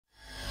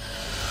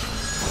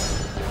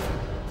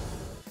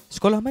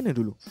Sekolah mana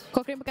dulu?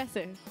 Korang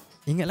perkasa.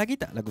 Ingat lagi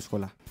tak lagu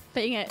sekolah?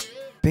 Tak ingat.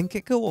 Pancake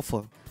ke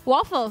waffle?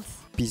 Waffles.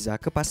 Pizza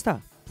ke pasta?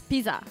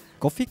 Pizza.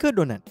 Coffee ke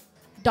donut?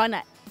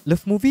 Donut.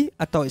 Love movie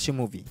atau action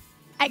movie?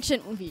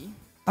 Action movie.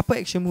 Apa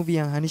action movie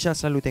yang Haneesya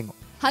selalu tengok?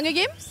 Hunger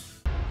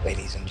Games.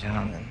 Ladies and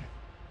gentlemen,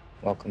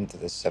 welcome to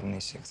the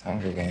 76th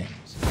Hunger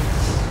Games.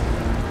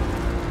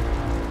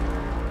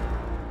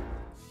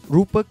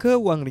 Rupa ke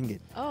wang ringgit?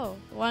 Oh,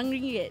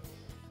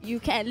 RM1. You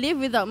can't live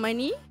without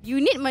money. You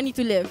need money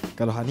to live.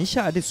 Kalau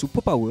Haneesya ada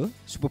superpower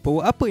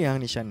apa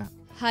yang Haneesya nak?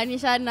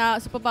 Haneesya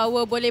nak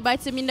superpower boleh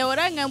baca minda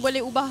orang dan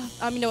boleh ubah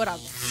minda orang.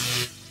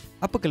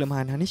 Apa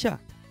kelemahan Haneesya?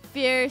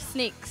 Fear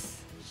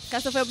snakes.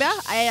 Claustrophobia,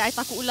 I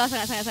takut ular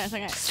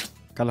sangat.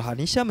 Kalau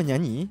Haneesya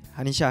menyanyi,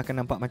 Haneesya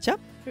akan nampak macam?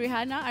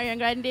 Rihanna, Ariana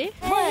Grande.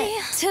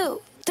 1,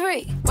 2,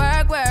 3.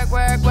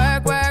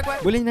 Work.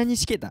 Boleh nyanyi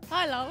sikit tak?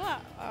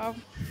 Alamak.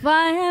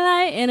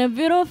 Firelight in a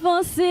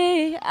beautiful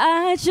sea.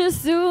 I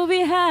choose to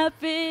be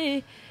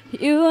happy.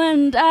 You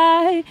and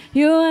I,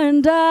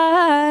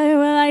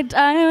 we're like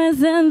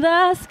diamonds in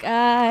the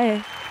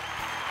sky.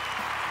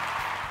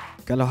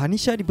 Kalau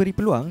Haneesya diberi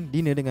peluang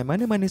dinner dengan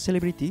mana-mana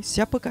selebriti,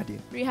 siapakah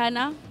dia?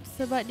 Rihanna,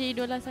 sebab dia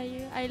idola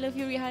saya. I love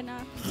you,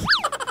 Rihanna.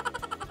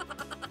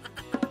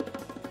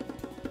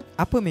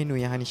 Apa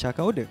menu yang Haneesya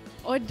akan order?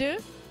 Order?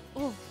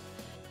 Oh.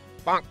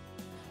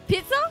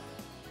 Pizza?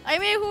 I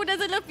mean, who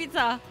doesn't love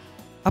pizza?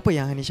 Apa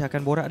yang Haneesya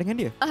akan borak dengan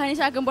dia?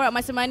 Haneesya akan borak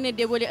macam mana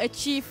dia boleh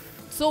achieve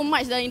so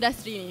much dalam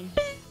industri ni.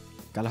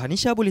 Kalau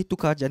Haneesya boleh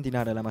tukar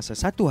jantina dalam masa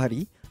 1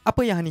 hari,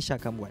 apa yang Haneesya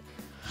akan buat?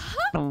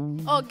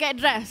 Oh, get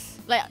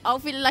dressed. Like,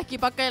 outfit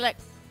lelaki pakai like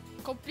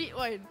complete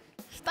one.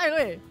 Style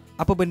weh.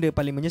 Apa benda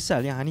paling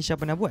menyesal yang Haneesya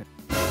pernah buat?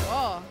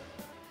 Oh.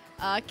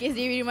 Kes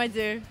diri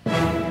remaja.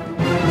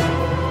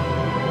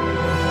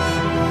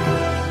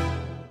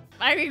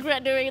 I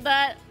regret doing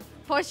that.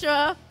 For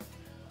sure.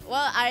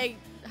 Well,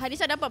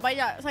 Haneesya dapat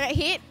banyak sangat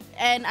hate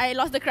and I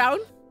lost the crown.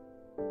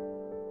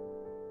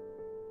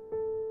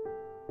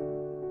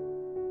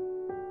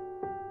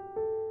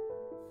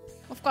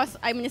 Of course,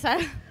 I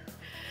menyesal.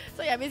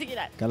 So yeah, basically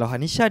that. Kalau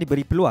Haneesya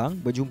diberi peluang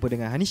berjumpa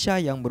dengan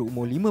Haneesya yang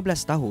berumur 15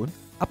 tahun,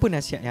 apa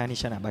nasihat yang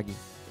Haneesya nak bagi?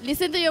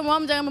 Listen to your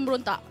mom, jangan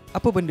memberontak.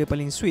 Apa benda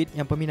paling sweet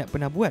yang peminat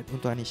pernah buat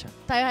untuk Haneesya?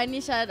 Saya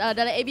Haneesya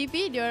dalam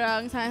ABP,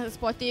 diorang sangat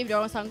supportive,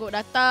 diorang sanggup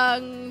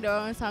datang,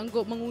 diorang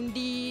sanggup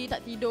mengundi,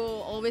 tak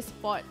tidur, always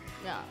support.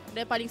 Ya,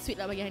 dia paling sweet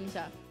lah bagi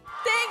Haneesya.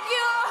 Thank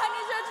you,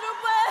 Haneesya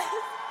Troopers.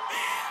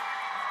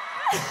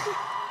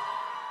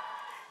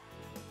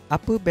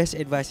 Apa best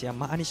advice yang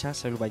Mak Haneesya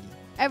selalu bagi?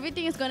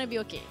 Everything is gonna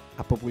be okay.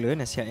 Apa pula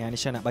nasihat yang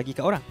Haneesya nak bagi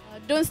kat orang?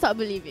 Don't stop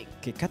believing.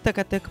 Okay,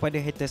 kata-kata kepada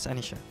haters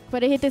Haneesya.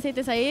 Kepada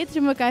haters-haters saya,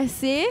 terima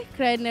kasih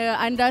kerana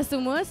anda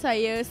semua.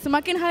 Saya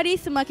semakin hari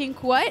semakin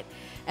kuat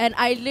and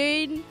I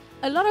learn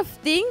a lot of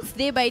things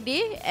day by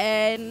day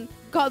and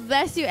God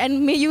bless you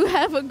and may you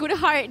have a good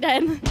heart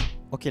dan.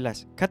 Okay,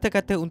 last.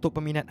 Kata-kata untuk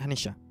peminat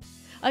Haneesya.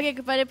 Okay,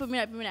 kepada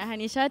peminat-peminat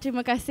Haneesya,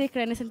 terima kasih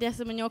kerana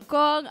sentiasa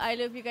menyokong. I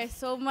love you guys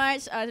so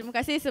much. Terima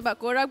kasih sebab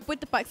korang pun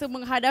terpaksa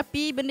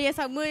menghadapi benda yang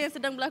sama yang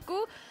sedang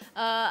berlaku.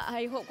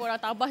 I hope korang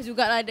tabah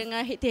jugalah dengan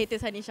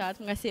haters Haneesya.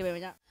 Terima kasih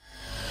banyak-banyak.